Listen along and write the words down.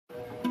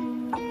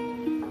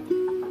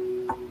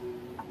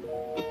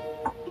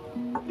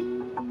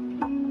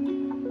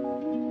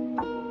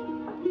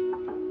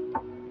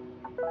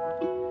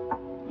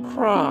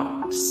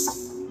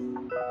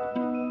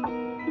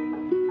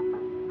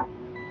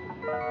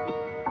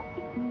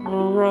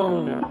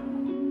Corona,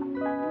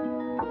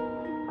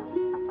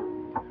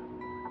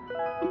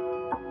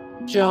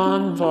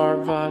 John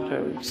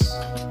Varvatos,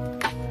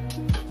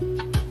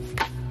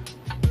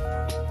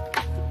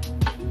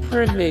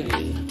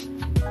 Preppy,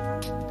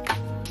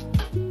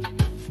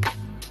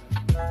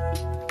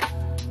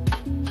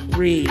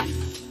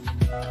 Reef,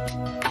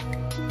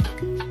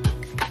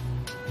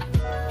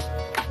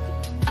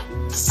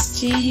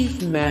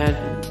 Steve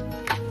Madden,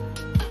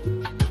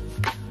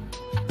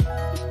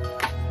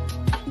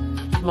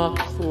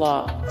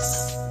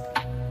 Lacoste,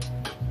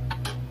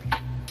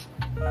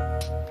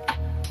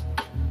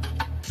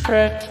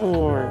 Fred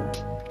Horn,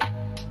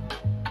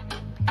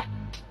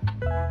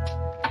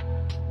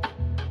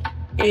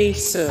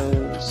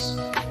 ASOS,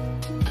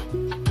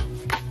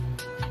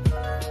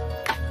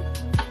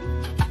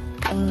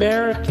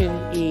 American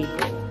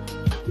Eagle,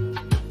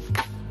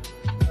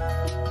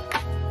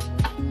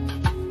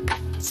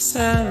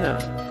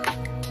 Sana,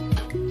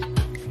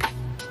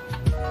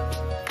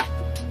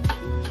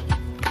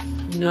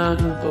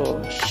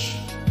 Nunbush,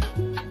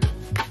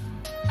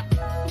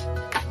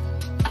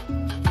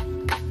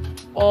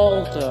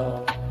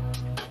 Aldo,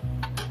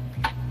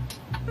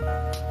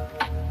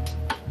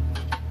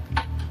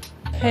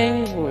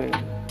 Penguin,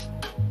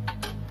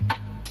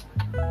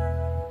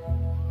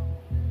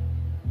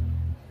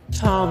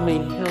 Tommy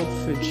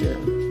Hilfiger,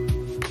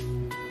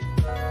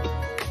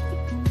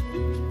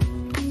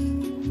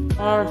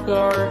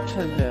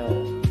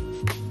 Margaritaville,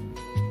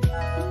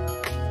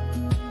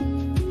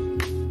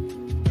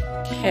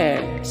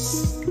 Kegs,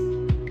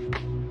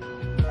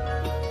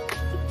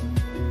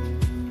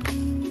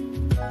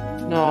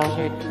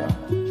 Nautica,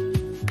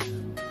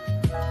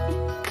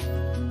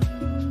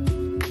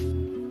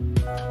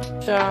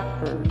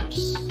 Dockers,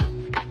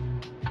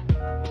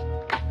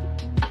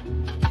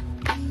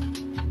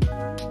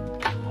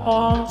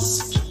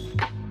 Lacoste,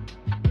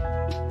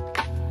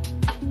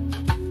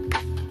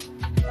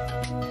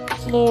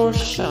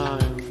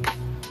 Floorshine,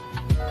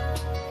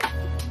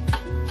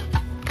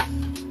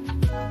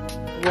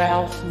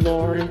 Ralph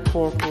Lauren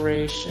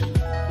Corporation,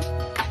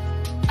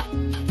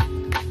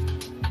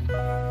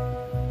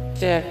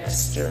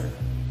 Dexter,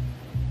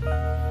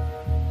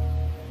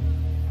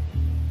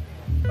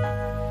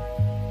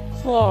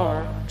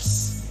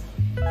 Clark's,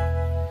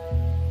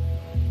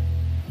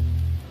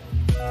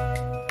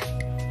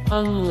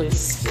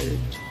 Unlisted,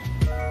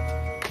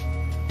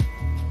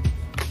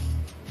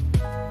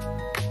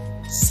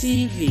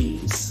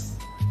 CVs,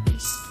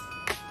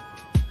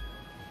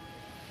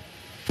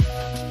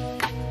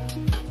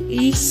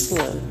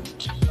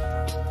 Eastland,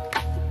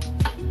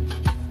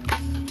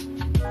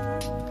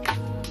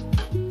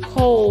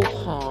 Cole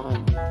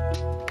Haan,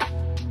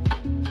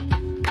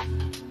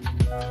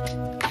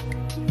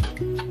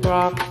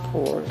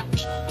 Rockport,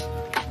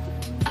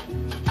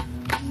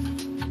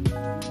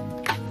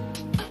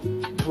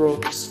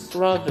 Brooks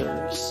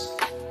Brothers,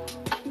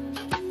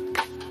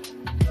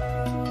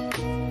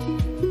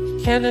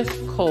 Kenneth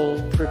Cole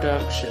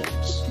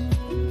Productions,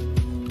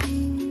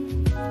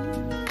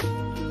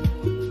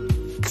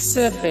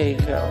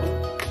 Sebago,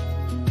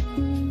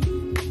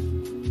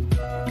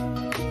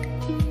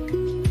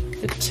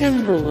 The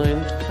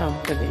Timberland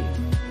Company,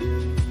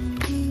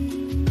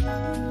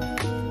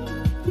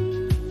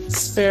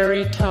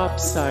 Sperry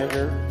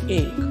Topsider,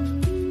 Inc.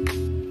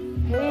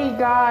 Hey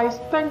guys,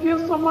 thank you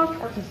so much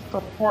for the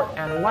support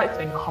and likes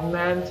and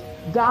comments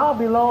down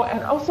below,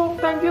 and also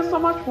thank you so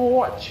much for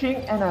watching,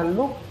 and I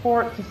look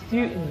forward to see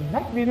you in the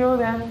next video.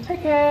 Then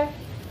take care,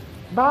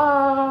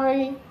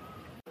 bye.